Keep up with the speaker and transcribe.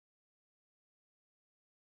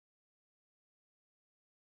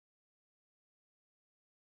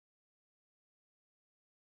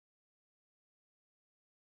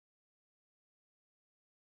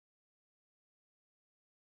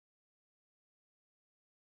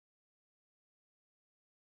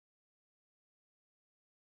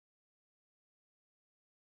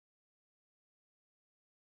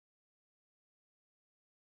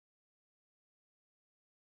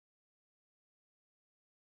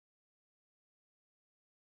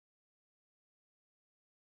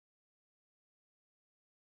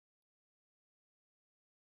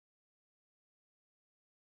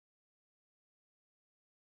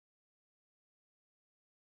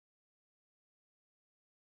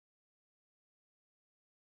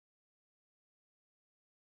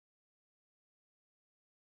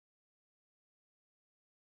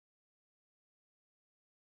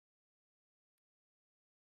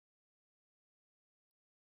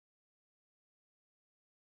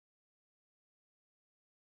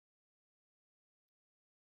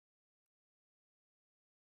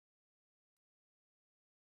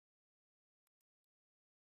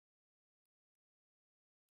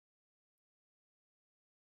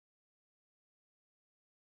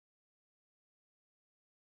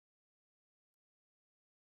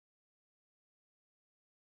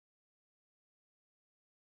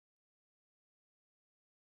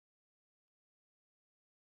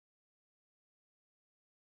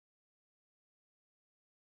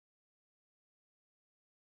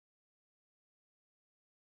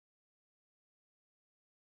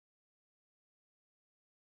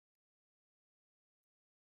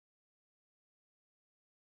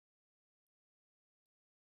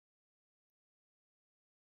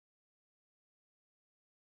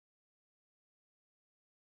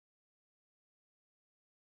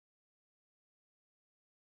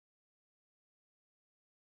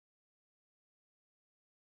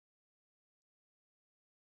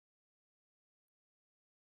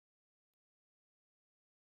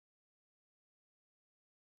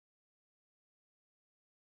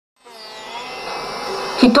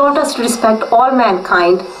He taught us to respect all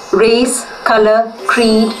mankind, race, color,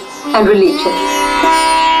 creed, and religion.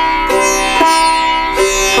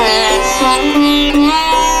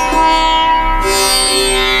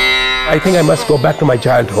 I think I must go back to my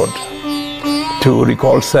childhood to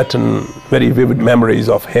recall certain very vivid memories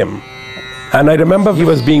of him. And I remember he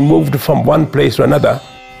was being moved from one place to another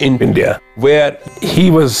in India, where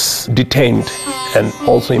he was detained and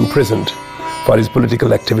also imprisoned for his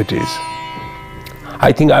political activities.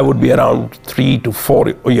 I think I would be around 3 to 4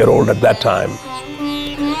 years old at that time.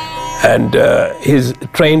 And his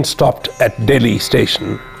train stopped at Delhi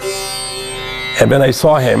station. And when I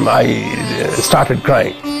saw him, I started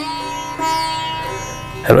crying.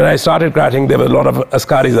 And when I started crying, there were a lot of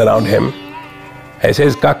askaris around him. He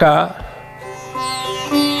says, Kaka,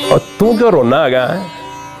 tu kyo rona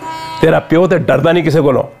hai? Tera pyo te darda nahi kisi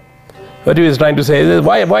kolo. What he was trying to say is,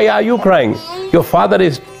 why are you crying? Your father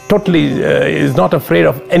is totally is not afraid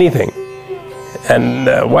of anything. And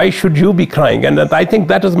why should you be crying? And I think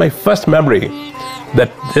that was my first memory,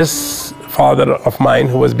 that this father of mine,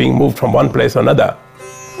 who was being moved from one place to another,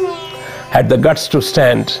 had the guts to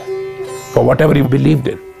stand for whatever he believed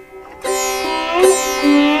in.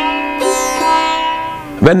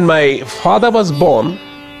 When my father was born,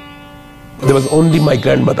 there was only my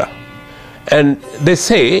grandmother. And they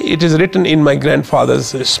say, it is written in my grandfather's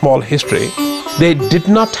small history, they did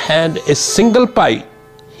not have a single pie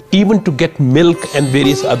even to get milk and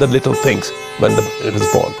various other little things when he was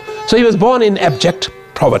born. So he was born in abject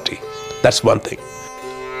poverty. That's one thing.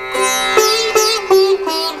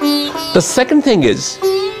 The second thing is,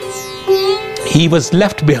 he was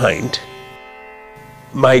left behind.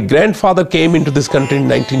 My grandfather came into this country in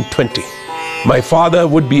 1920. My father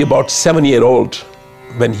would be about 7 years old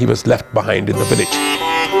when he was left behind in the village.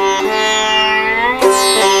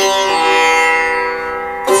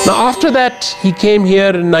 Now after that, he came here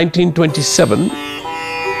in 1927.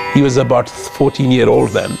 He was about 14 years old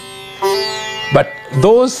then. But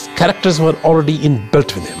those characters were already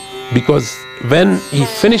inbuilt with him, because when he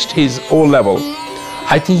finished his O-level,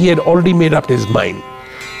 I think he had already made up his mind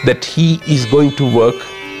that he is going to work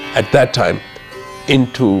at that time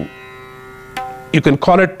into, you can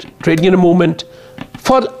call it trade union movement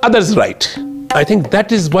for others' right. I think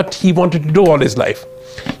that is what he wanted to do all his life.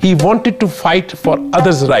 He wanted to fight for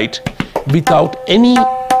others' right without any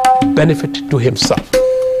benefit to himself.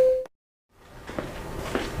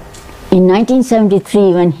 In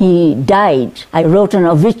 1973, when he died, I wrote an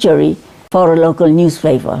obituary for a local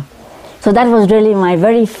newspaper. So that was really my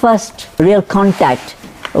very first real contact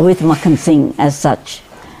with Makhan Singh as such.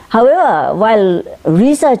 However, while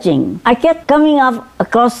researching, I kept coming up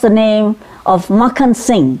across the name of Makhan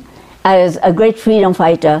Singh as a great freedom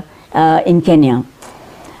fighter in Kenya.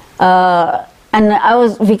 And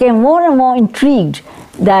I became more and more intrigued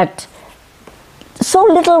that so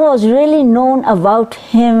little was really known about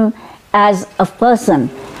him as a person,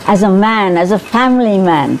 as a man, as a family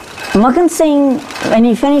man. Makhan Singh, when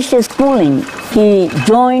he finished his schooling, he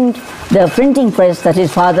joined the printing press that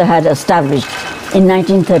his father had established in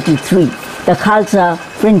 1933, the Khalsa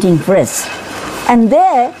printing press. And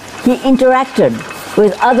there he interacted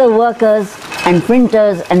with other workers and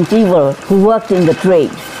printers and people who worked in the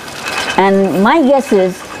trade. And my guess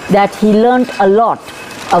is that he learned a lot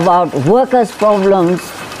about workers' problems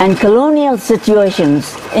and colonial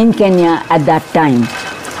situations in Kenya at that time.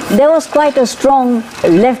 There was quite a strong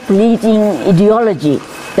left-leaning ideology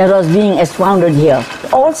that was being expounded here.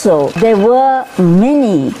 Also, there were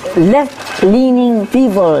many left-leaning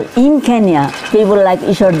people in Kenya, people like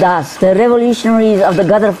Ishar Das, the revolutionaries of the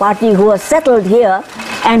Gadar party who were settled here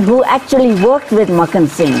and who actually worked with Makhan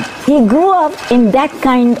Singh. He grew up in that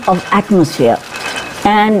kind of atmosphere,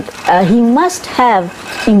 and he must have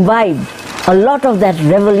imbibed a lot of that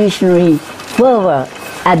revolutionary fervor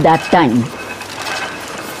at that time.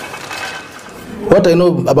 What I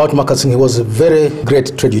know about Makhan Singh, he was a very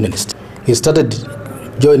great trade unionist. He started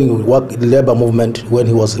joining the labor movement when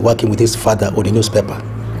he was working with his father on a newspaper.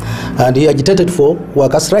 And he agitated for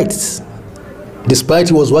workers' rights. Despite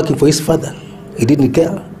he was working for his father, he didn't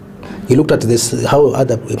care. He looked at this, how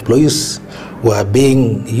other employees were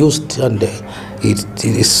being used, and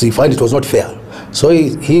he found it was not fair. So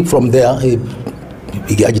he from there, he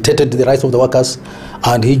agitated the rights of the workers,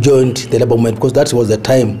 and he joined the labor movement, because that was the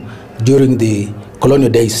time during the colonial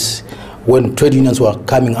days when trade unions were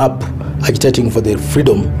coming up, agitating for the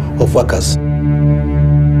freedom of workers.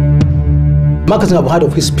 Makhan Singh, I've heard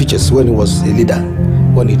of his speeches when he was a leader,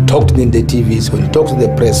 when he talked in the TVs, when he talked to the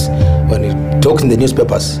press, when he talked in the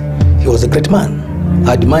newspapers. He was a great man.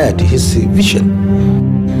 I admired his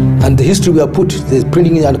vision. And the history we have put, the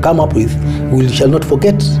printing and come up with, we shall not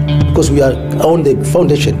forget, because we are on the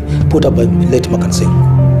foundation put up by late Makhan Singh.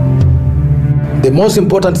 The most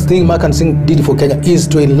important thing Makhan Singh did for Kenya is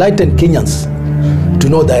to enlighten Kenyans to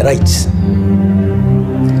know their rights.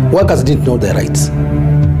 Workers didn't know their rights.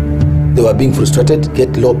 They were being frustrated,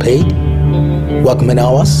 get low paid, work many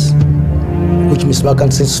hours, which Mr.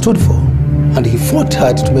 Makhan Singh stood for. And he fought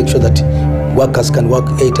hard to make sure that workers can work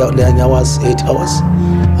 8 hours,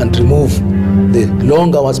 and remove the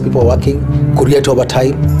long hours people are working, create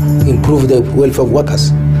overtime, improve the welfare of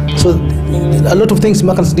workers. So a lot of things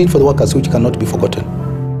Makhan Singh did for the workers which cannot be forgotten.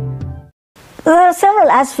 There are several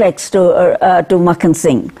aspects to Makhan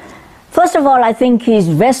Singh. First of all, I think he's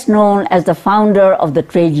best known as the founder of the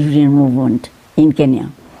trade union movement in Kenya.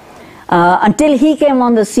 Until he came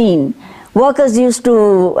on the scene, workers used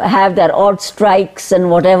to have their odd strikes and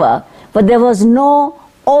whatever, but there was no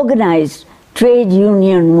organized trade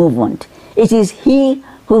union movement. It is he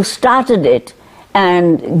who started it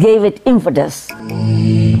and gave it impetus.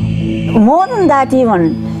 More than that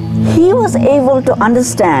even, he was able to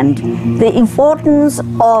understand the importance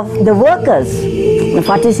of the workers'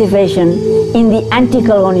 participation in the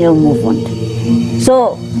anti-colonial movement.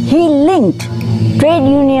 So he linked trade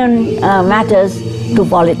union matters to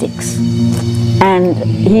politics. And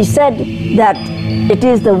he said that it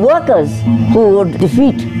is the workers who would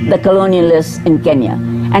defeat the colonialists in Kenya.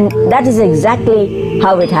 And that is exactly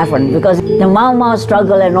how it happened, because the Mau Mau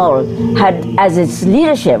struggle and all had as its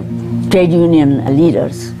leadership trade union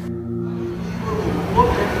leaders.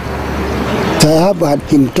 I have had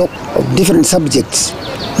him talk of different subjects,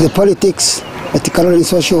 the politics at the Colonial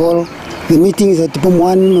Social Hall, the meetings at the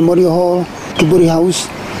Pumwan Memorial Hall, Kiburi House.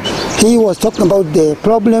 He was talking about the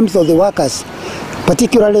problems of the workers,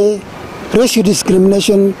 particularly racial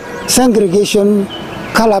discrimination, segregation,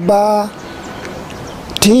 Calabar.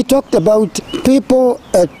 He talked about people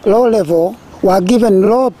at low level were given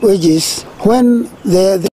low wages when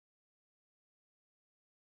the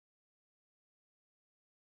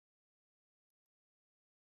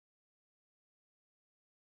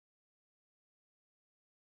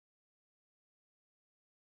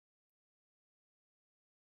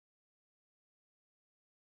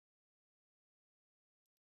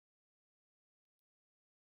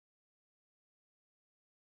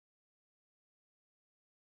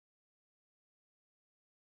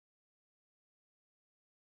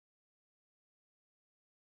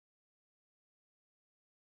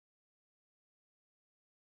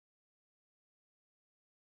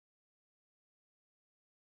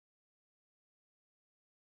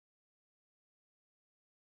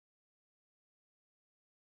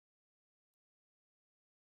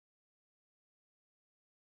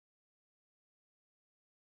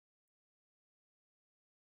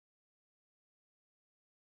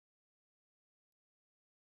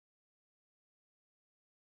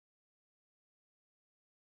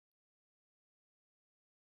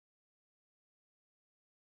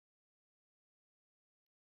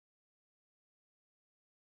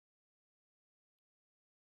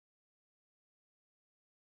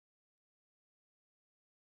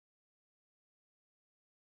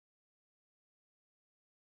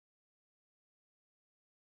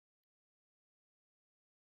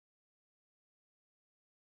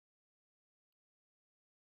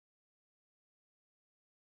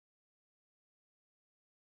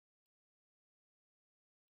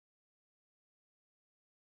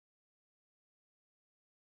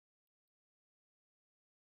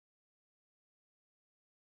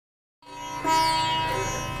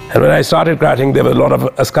And when I started writing, there were a lot of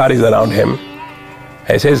askaris around him.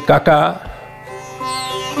 He says, Kaka,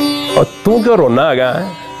 और तू क्यों रोना आगा?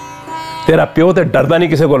 तेरा प्यो ते डरदा नहीं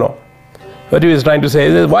किसी कोलों. What he was trying to say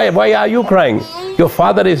is, why are you crying? Your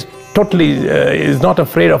father is totally is not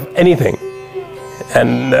afraid of anything.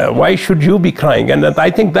 And why should you be crying? And I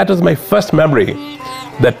think that was my first memory,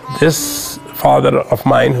 that this father of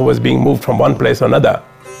mine who was being moved from one place to another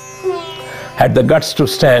had the guts to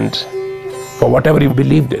stand for whatever he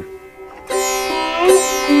believed in.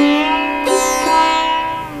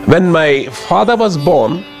 When my father was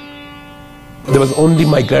born, there was only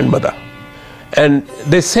my grandmother. And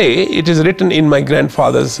they say, it is written in my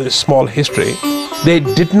grandfather's small history, they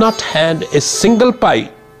did not have a single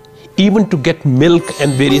pie even to get milk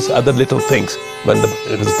and various other little things when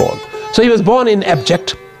he was born. So he was born in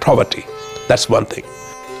abject poverty. That's one thing.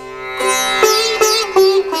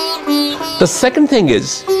 The second thing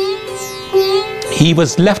is, he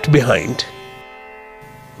was left behind.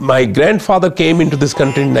 My grandfather came into this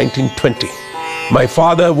country in 1920. My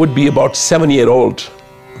father would be about 7-year-old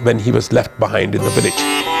when he was left behind in the village.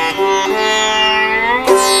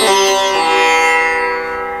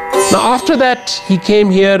 Now after that, he came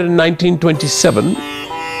here in 1927.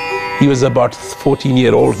 He was about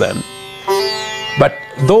 14-year-old then. But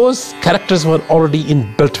those characters were already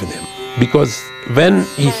inbuilt with him, because when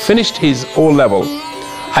he finished his O-level,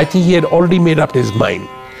 I think he had already made up his mind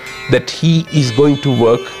that he is going to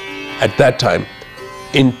work at that time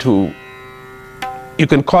into, you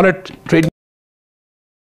can call it trade.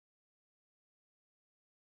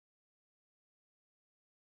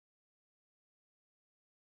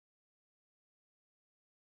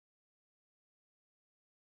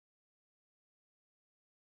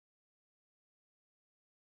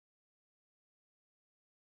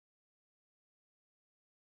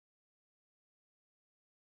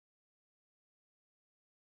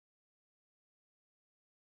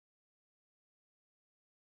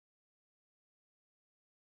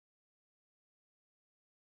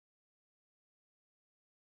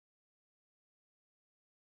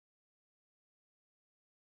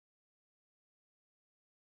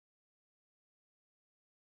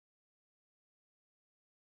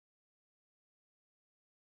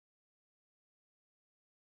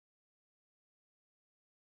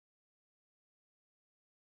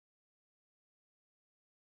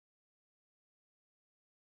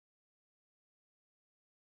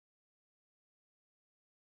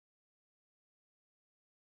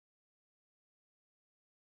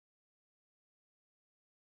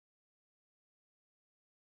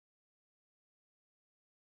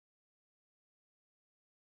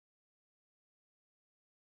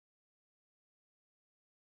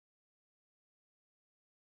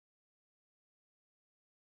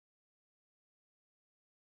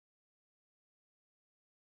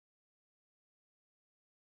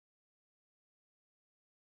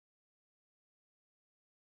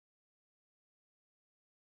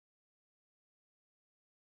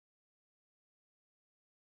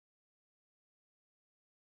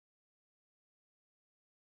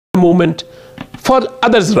 Movement for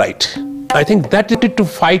others' right. I think that is to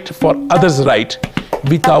fight for others' right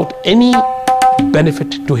without any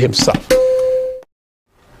benefit to himself.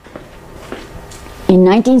 In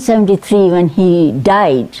 1973, when he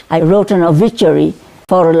died, I wrote an obituary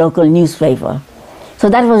for a local newspaper. So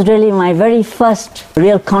that was really my very first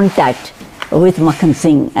real contact with Makhan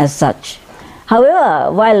Singh as such.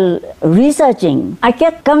 However, while researching, I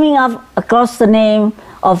kept coming up across the name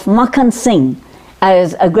of Makhan Singh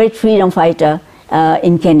as a great freedom fighter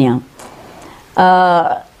in Kenya.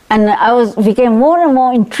 And I became more and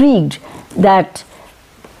more intrigued that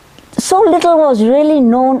so little was really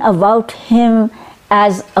known about him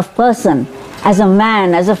as a person, as a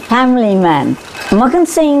man, as a family man. Makhan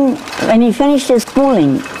Singh, when he finished his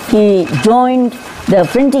schooling, he joined the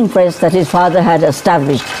printing press that his father had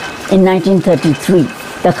established in 1933,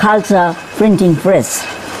 the Khalsa printing press.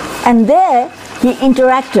 And there he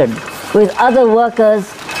interacted with other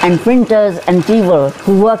workers and printers and people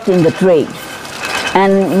who worked in the trade.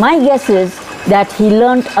 And my guess is that he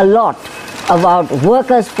learned a lot about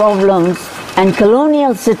workers' problems and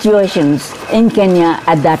colonial situations in Kenya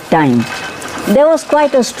at that time. There was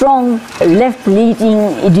quite a strong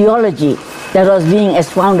left-leaning ideology that was being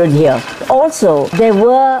expounded here. Also, there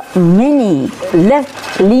were many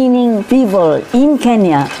left-leaning people in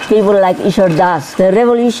Kenya, people like Ishar Das, the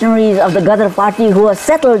revolutionaries of the Gadar party who were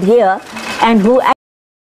settled here and who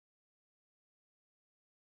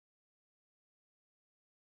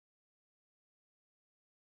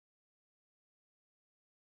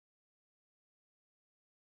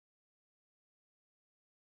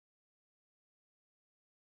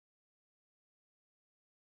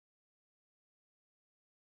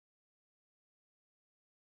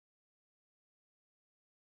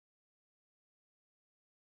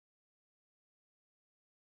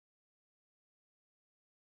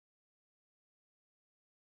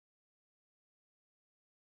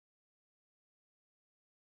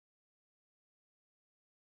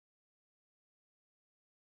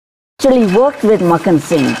actually worked with Makhan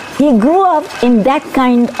Singh. He grew up in that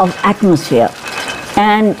kind of atmosphere,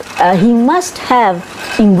 and he must have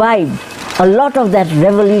imbibed a lot of that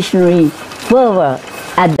revolutionary fervor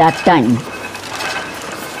at that time.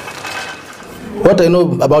 What I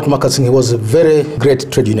know about Makhan Singh, he was a very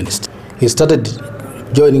great trade unionist. He started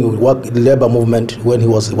joining the labor movement when he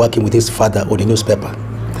was working with his father on a newspaper.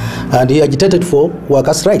 And he agitated for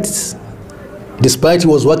workers' rights. Despite he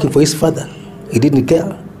was working for his father, he didn't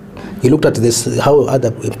care. He looked at this, how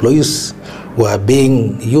other employees were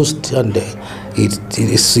being used, and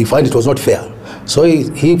he found it was not fair. So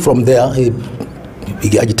he from there, he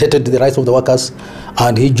agitated the rights of the workers,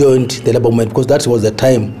 and he joined the labor movement, because that was the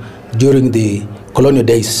time during the colonial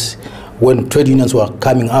days when trade unions were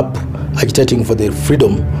coming up, agitating for the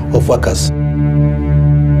freedom of workers.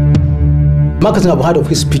 Makhan Singh, I've heard of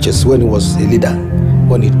his speeches when he was a leader,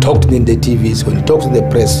 when he talked in the TVs, when he talked in the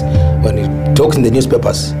press, when he talked in the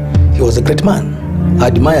newspapers. He was a great man. I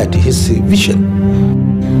admired his vision.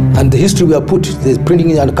 And the history we have put, the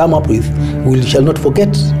printing and come up with, we shall not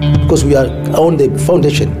forget, because we are on the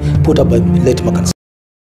foundation put up by late Makhan Singh.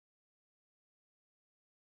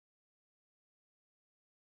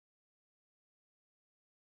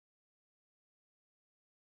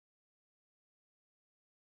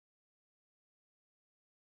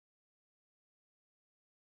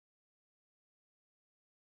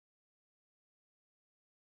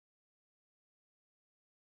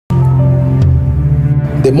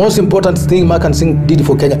 The most important thing Makhan Singh did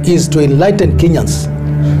for Kenya is to enlighten Kenyans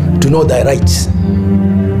to know their rights.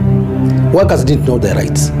 Workers didn't know their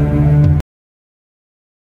rights.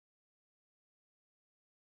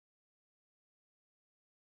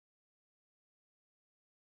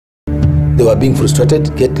 They were being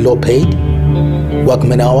frustrated, get low paid, work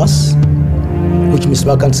many hours, which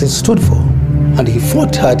Mr. Makhan Singh stood for. And he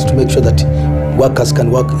fought hard to make sure that workers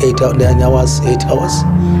can work 8 hours,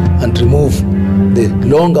 and remove the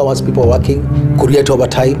long hours people are working, create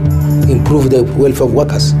overtime, improve the welfare of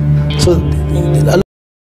workers. So a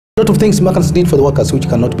lot of things Makhan Singh did for the workers which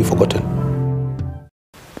cannot be forgotten.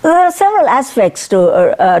 There are several aspects to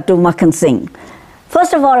Makhan Singh.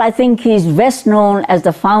 First of all, I think he's best known as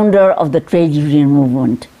the founder of the trade union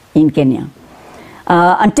movement in Kenya.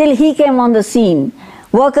 Until he came on the scene,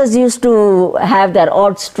 workers used to have their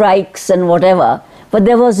odd strikes and whatever, but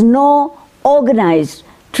there was no organized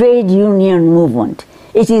trade union movement.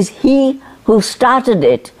 It is he who started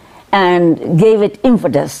it and gave it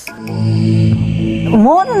impetus.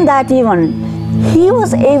 More than that even, he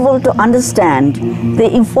was able to understand the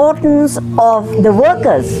importance of the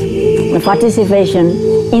workers' participation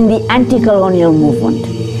in the anti-colonial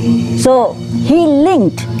movement. So he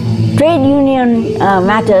linked trade union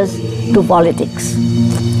matters to politics.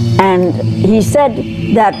 And he said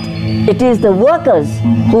that it is the workers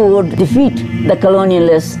who would defeat the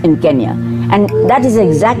colonialists in Kenya. And that is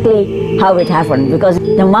exactly how it happened, because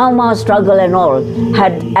the Mau Mau struggle and all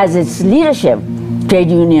had as its leadership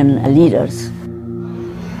trade union leaders.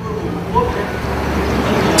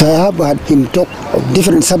 I have heard him talk of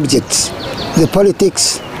different subjects, the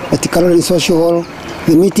politics at the Colonial Social Hall,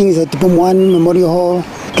 the meetings at Pumwan Memorial Hall,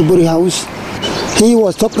 Kiburi House. He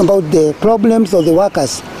was talking about the problems of the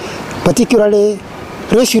workers, particularly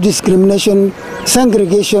racial discrimination,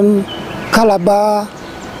 segregation, caliber.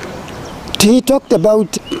 He talked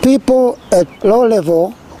about people at low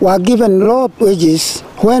level were given low wages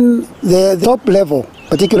when the top level,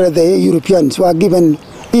 particularly the Europeans, were given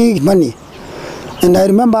big money. And I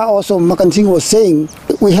remember also Makhan Singh was saying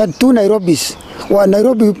we had two Nairobis, one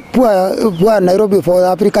Nairobi, poor Nairobi for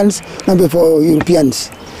Africans, Nairobi for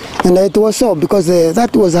Europeans. And it was so because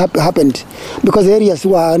that was happened because areas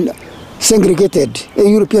were segregated.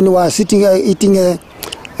 Europeans were sitting eating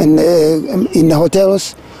in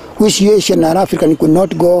hotels, which Asian and African could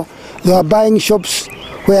not go. They were buying shops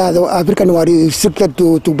where the African were restricted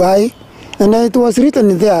to buy, and it was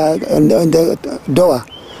written there on the door.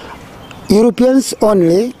 Europeans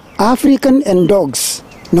only, African and dogs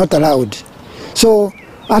not allowed. So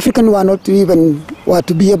African were not even were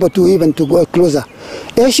to be able to even to go closer.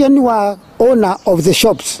 Asian were owner of the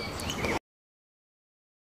shops.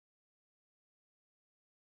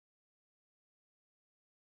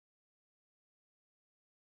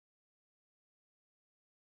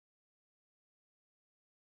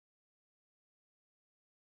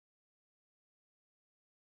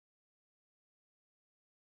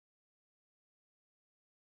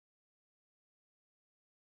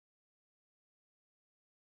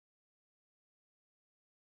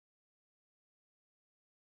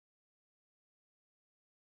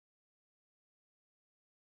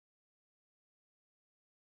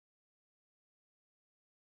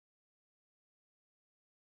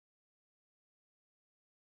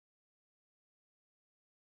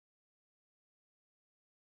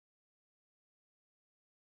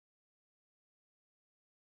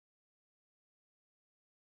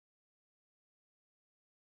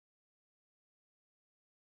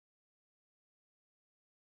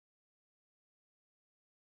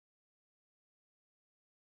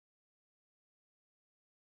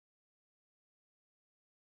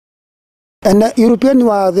 And the Europeans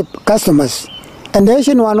were the customers, and the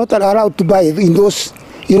Asians were not allowed to buy in those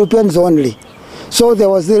Europeans only. So there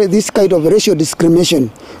was this kind of racial discrimination,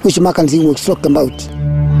 which Makhan Singh was talking about.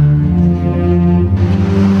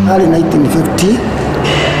 Early 1950,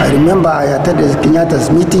 I remember I attended Kenyatta's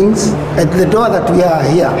meetings. At the door that we are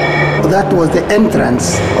here, that was the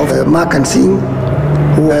entrance of Makhan Singh,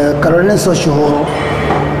 who Carolina Social Hall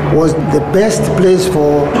was the best place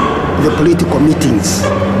for the political meetings.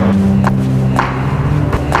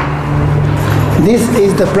 This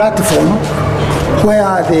is the platform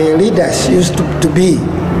where the leaders used to be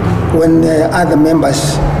when other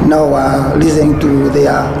members now are listening to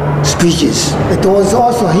their speeches. It was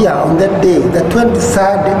also here on that day, the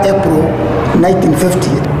 23rd April 1950.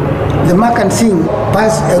 The Makhan Singh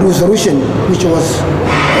passed a resolution which was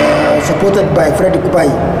supported by Fred Kubai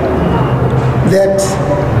that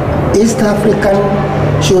East African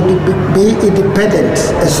should be independent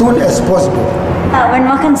as soon as possible. When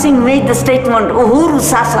Makhan Singh made the statement, Uhuru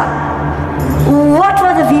Sasa, what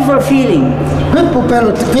were the people feeling? People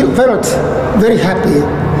felt very happy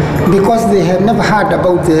because they had never heard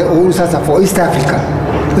about the Uhuru Sasa for East Africa.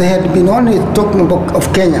 They had been only talking about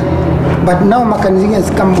of Kenya. But now Makhan Singh has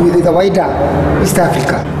come with the wider East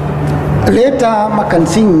Africa. Later, Makhan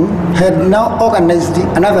Singh had now organized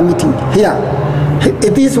another meeting here.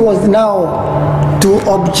 This was now to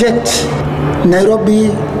object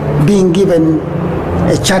Nairobi being given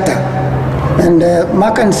a charter. And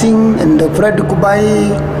Makhan Singh and Fred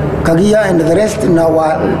Kubai, Kagia and the rest now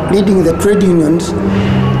are leading the trade unions,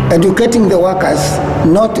 educating the workers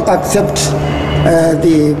not to accept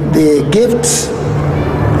the gifts,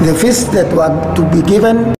 the fees that were to be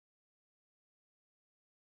given.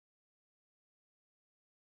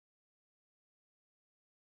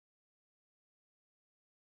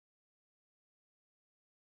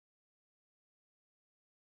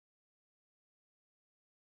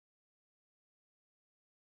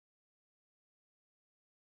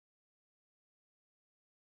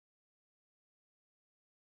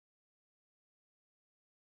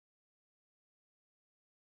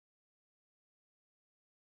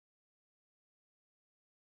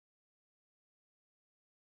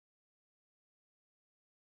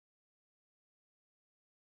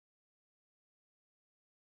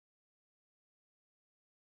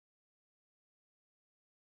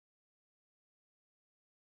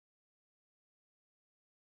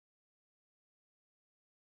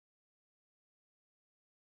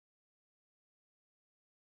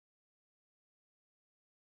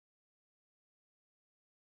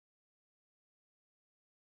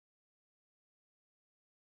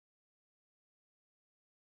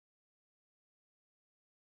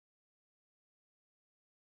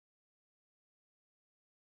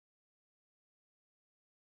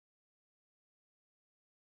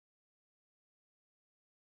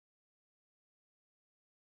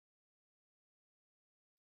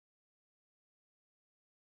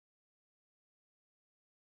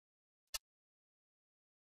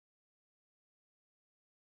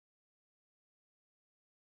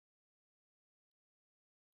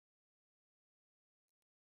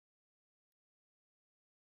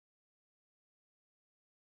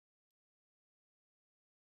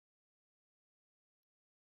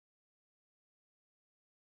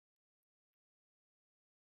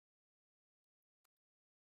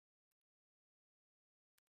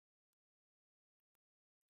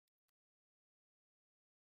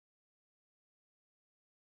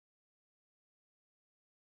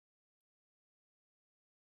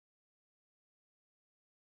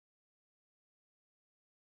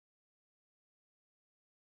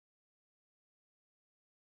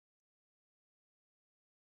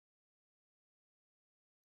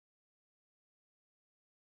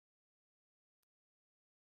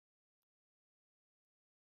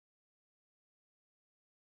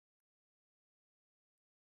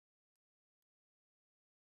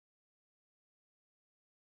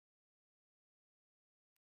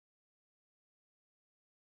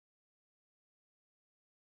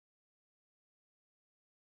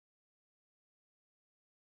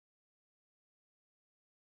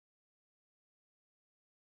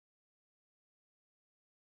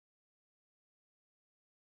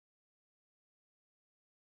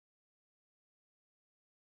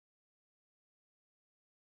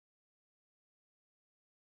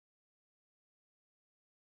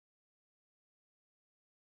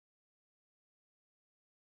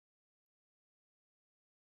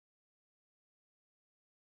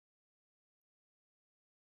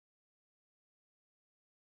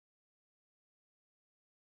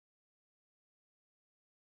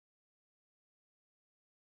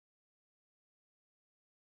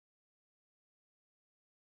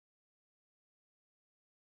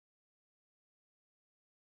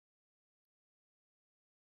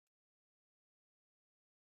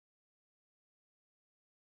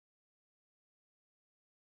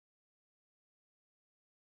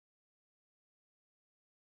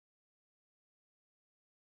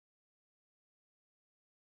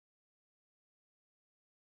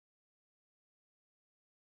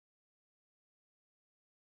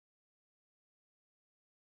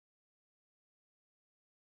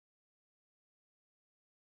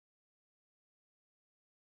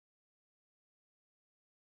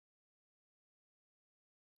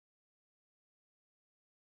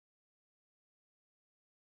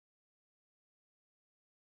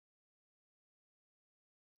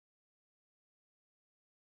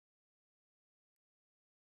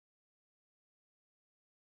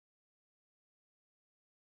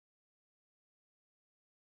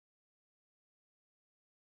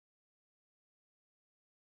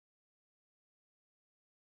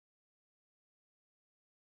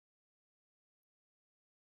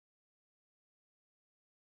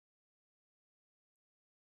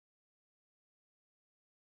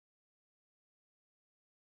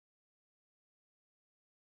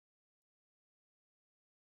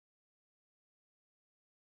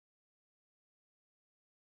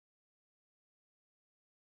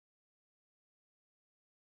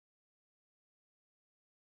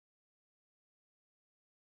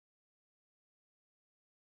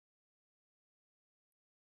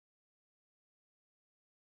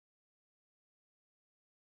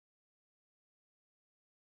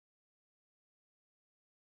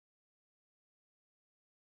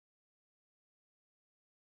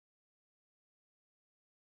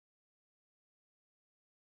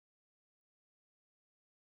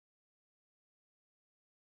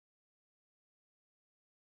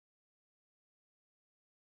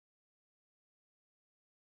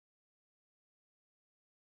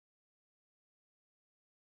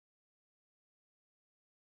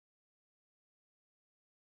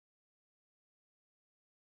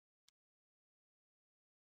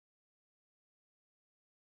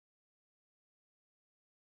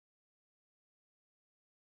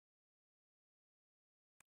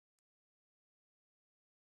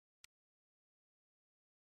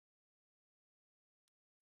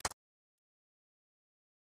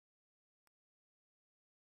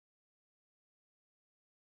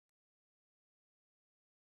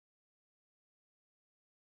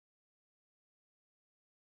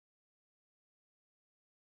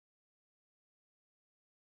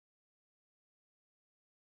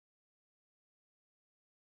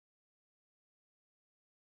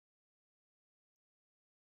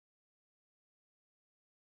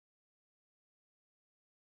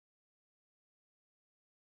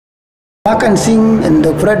 Makhan Singh and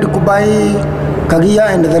Fred Kubai,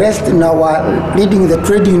 Kagia and the rest now are leading the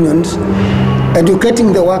trade unions,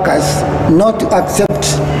 educating the workers not to accept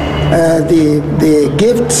the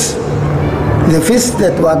gifts, the fees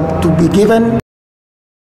that were to be given